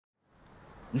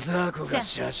ザコが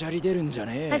シャシャリ出るんじゃ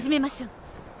ねえ。始めましょう。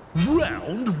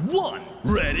Round 1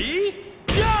 Ready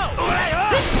Go! おらよ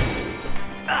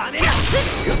あねが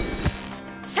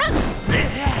さあ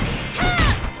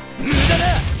無駄だ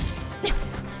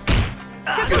あ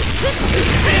ね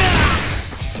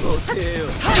遅えよ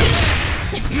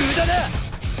無駄だ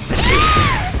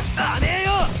あねよ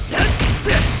おら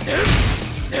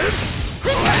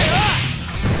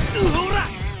よおら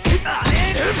あね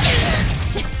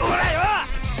おらよ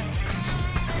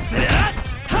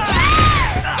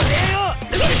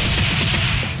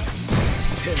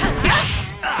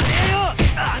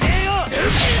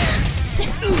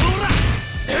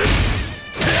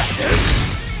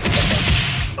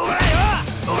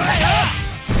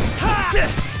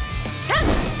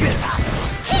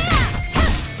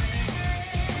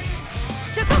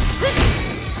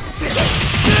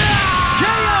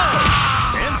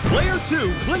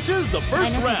Clinches the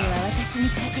first round. あなたでは私に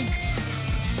勝てない。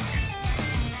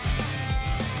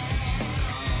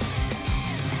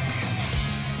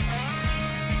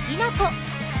ひなこ、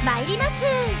参ります。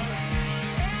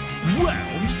Round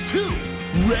 2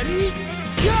 Ready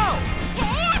Go!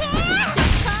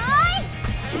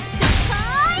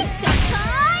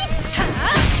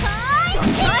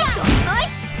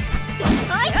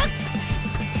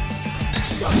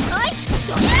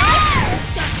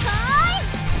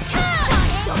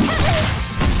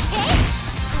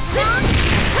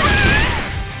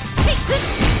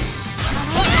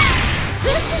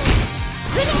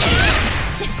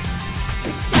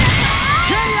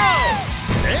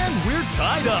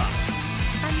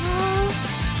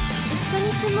 一緒に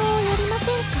相撲をやりません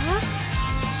か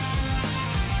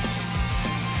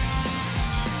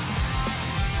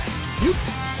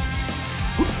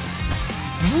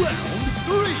？Round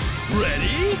 3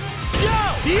 Ready Go!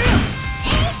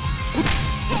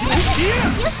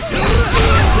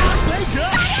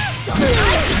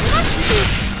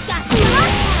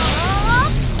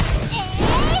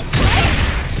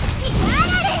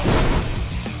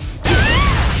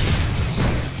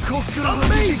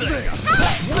 Amazing!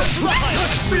 そ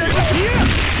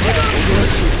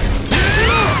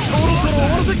ろそろ終わ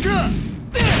らせっか。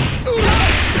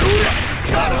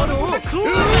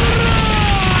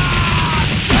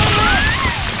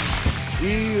いい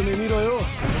夢見ろよ。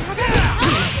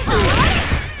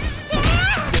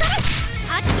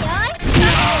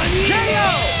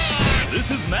This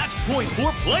is match point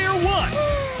for player 1.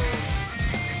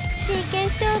 真剣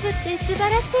勝負って素晴ら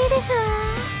しいですわ。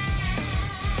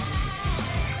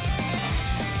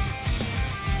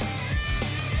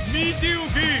見てお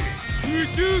け、宇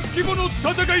宙規模の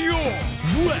戦いを。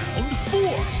 Round 4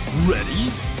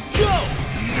 Ready Go!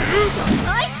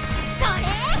 はい、それ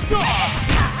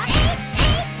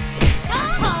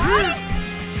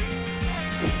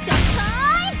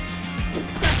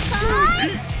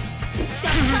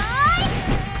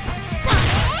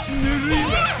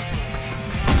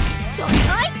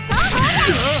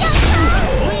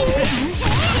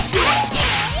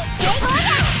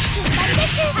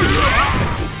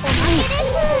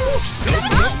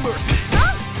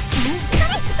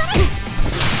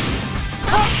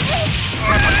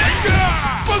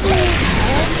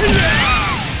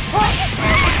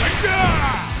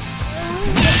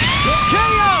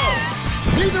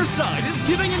Neither side is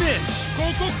giving an inch. こ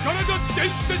こからが伝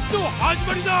説の始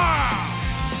まりだ。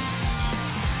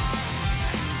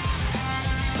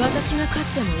私が勝っ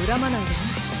ても恨まないでね。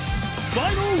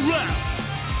 Final round.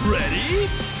 Ready?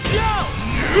 Go!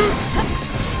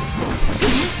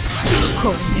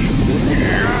 これで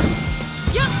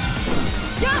やっ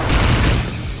やっ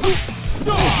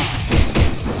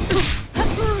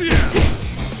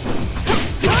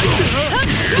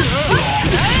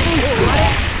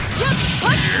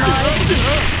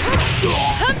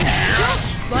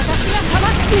私がさば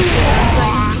く。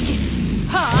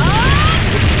はあ。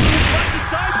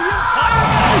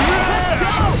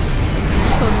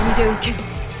その身で受ける。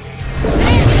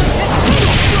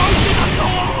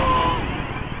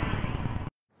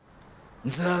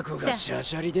ザコがシャ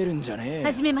シャリ出るんじゃねえ。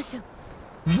始めましょう。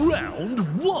 Round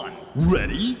 1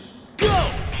 Ready? Go!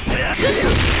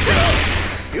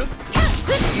 無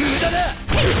駄だ。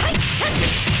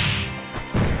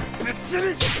ぶっ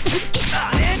潰す。あ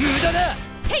れ無駄だ。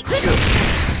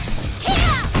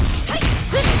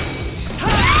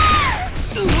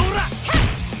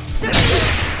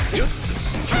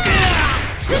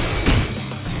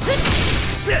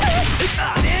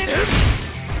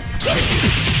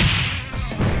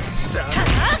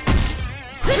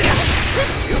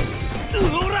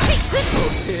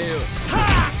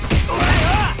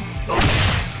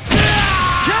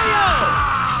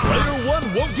Player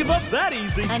 1 won't give up that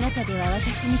easy. あなたでは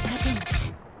私に勝てない。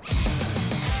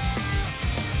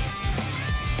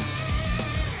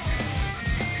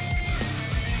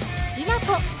ひな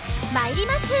こ参り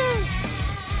ます。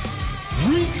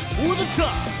 Reach for the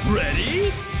top.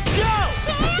 Ready? Go!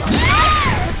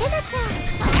 手だか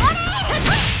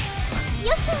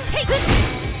よっしゃせいぐっよ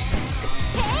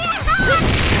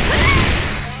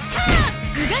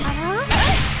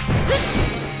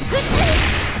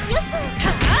っしゃ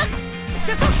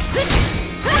そこふっ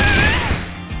それ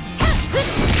ふっ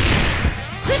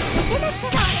手だか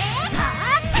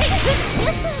せいぐっよ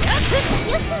っしゃ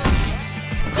よっしゃ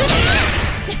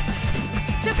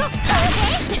そこよっ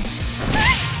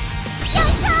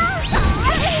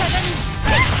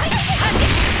しゃ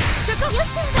よっ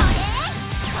しゃ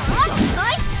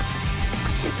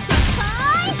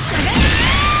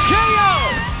KO!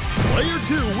 Player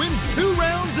 2 wins 2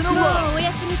 rounds in a もう row. お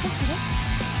休みかしら。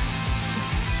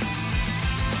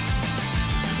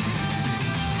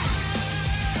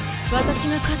私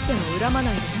が勝っても恨ま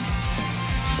ないでね。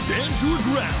 Stand your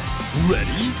ground.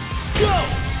 Ready? Go!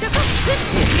 そこふっ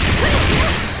それ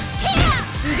手や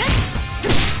うがっ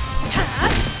はあ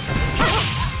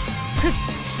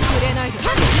触れないで。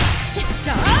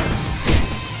だあ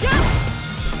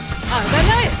がな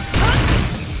い。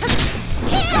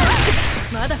手や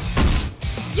まだ。よっ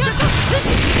それ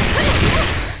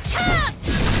た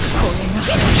これが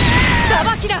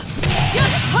裁きだ。よっ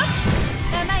はっ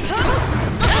甘いよ。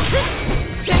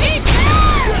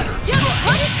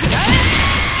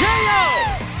KO!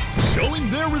 Showing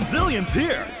their resilience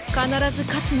here. 必ず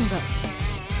勝つのが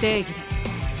正義だ。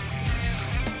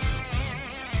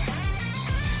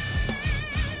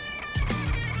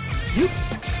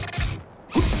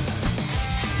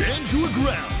 Stand your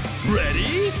ground.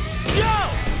 Ready? Go!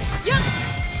 よっ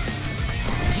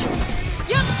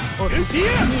よっおすすめ。逃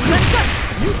がすか。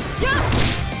よっ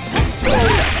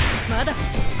まだ。や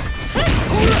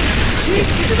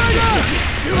るじゃん。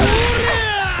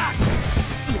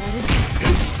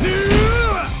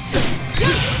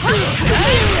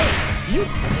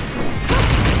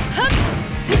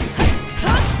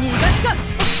逃がすか。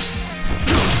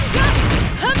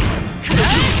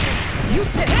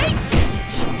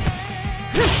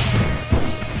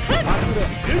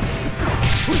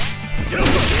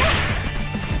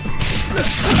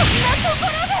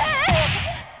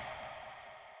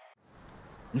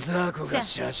ザコが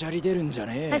シャシャリ出るんじゃ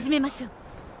ねえ。始めましょう。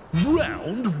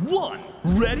 Round 1.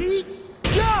 Ready?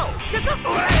 Go! そこ。お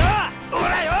らよおら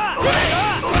よおらよ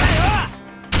おらよ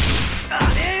あ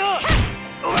ねえよ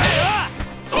おらよ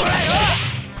おらよ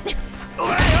お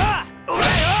らよおら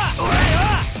よおらよ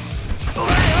お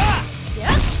らよ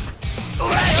お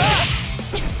らよ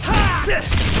はあ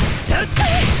やって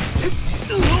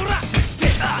おらって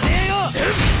あねえよ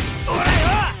おらよ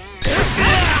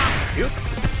よっ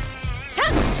さ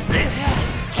手や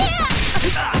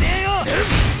あねえよ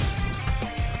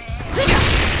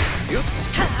よっ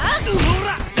はあおら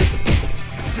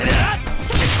ずら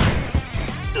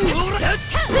おらやっ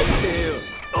た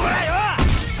おらよ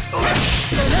おら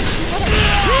その力で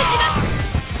封じま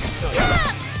すは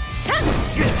あさ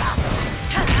は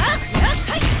あ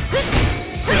はいふっ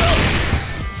それは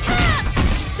あ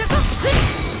そこふっ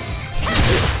は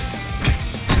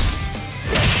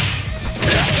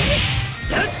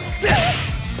やった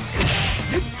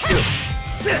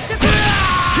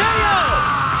KO!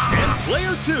 And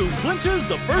player 2 clinches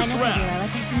the あな first たで round. は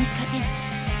私に勝てない。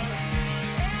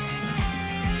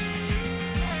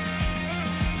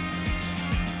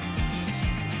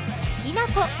ひな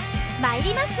こ参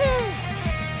ります。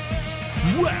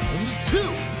 Round 2.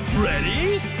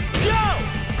 Ready? Go!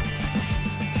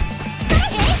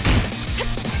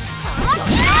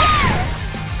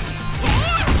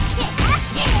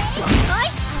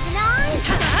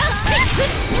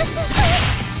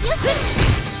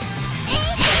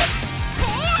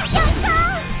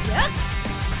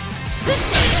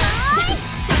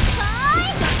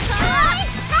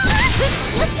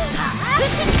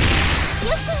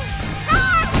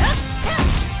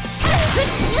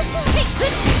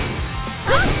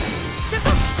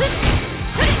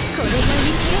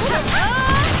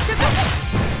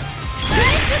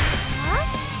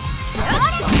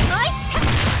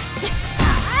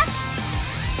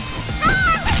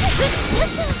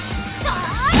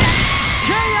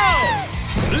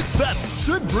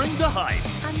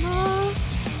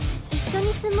 一緒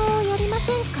に相撲をやりませ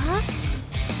んか？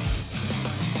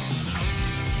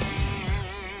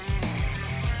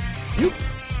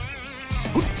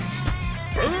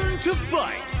 Burn to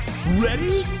fight.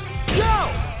 Ready? Go!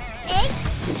 えい、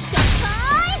どっこ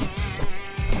い。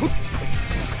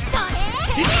それ。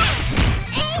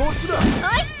こっちだ。は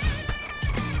い。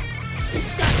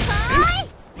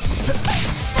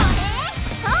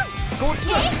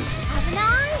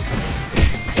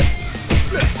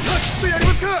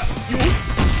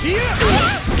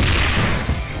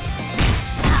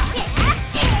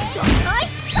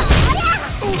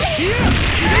Player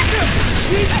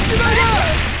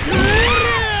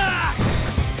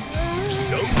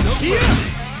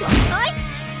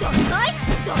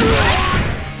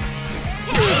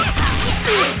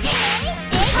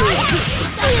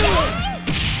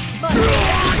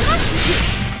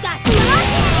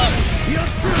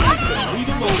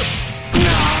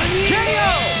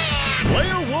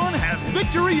 1 has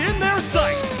victory in their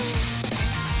sights.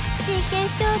 真剣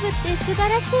勝負って素晴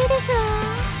らしいですわ。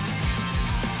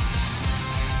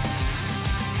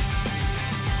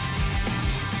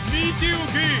見てお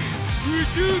け、宇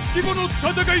宙規模の戦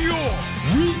いを。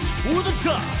 Reach for the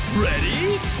top.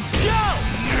 Ready? Go!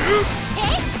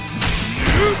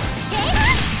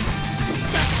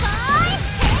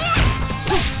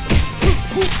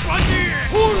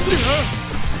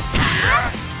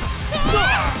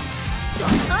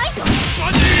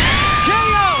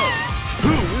 KO!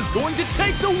 Who is going to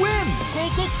take the win? こ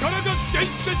こからが伝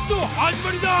説の始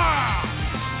まりだ。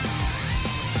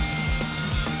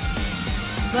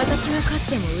私が勝っ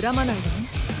ても恨まないでね。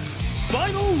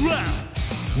 Final round.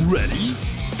 Ready?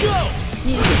 Go! 逃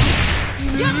げる。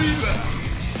ぬるいわ。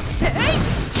せい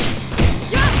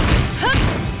やっはっ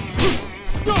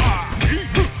だ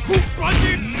バチ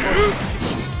ンぬる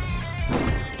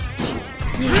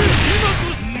逃げる。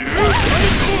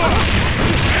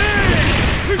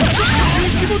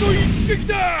規模の一撃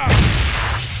だ。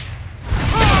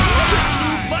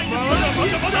まだ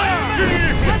まだ。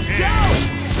Let's go!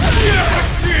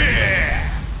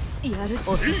 やる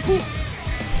遅すぎ。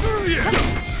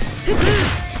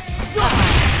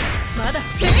まだ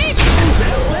せい前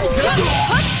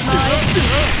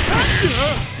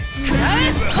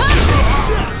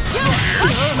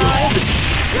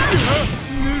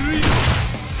ぬるい。こ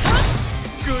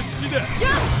っちだ。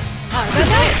あが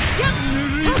ないぬ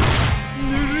るい。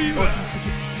ぬるいわ。遅すぎ。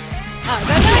あが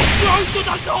ないアウトだ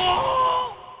ぞ。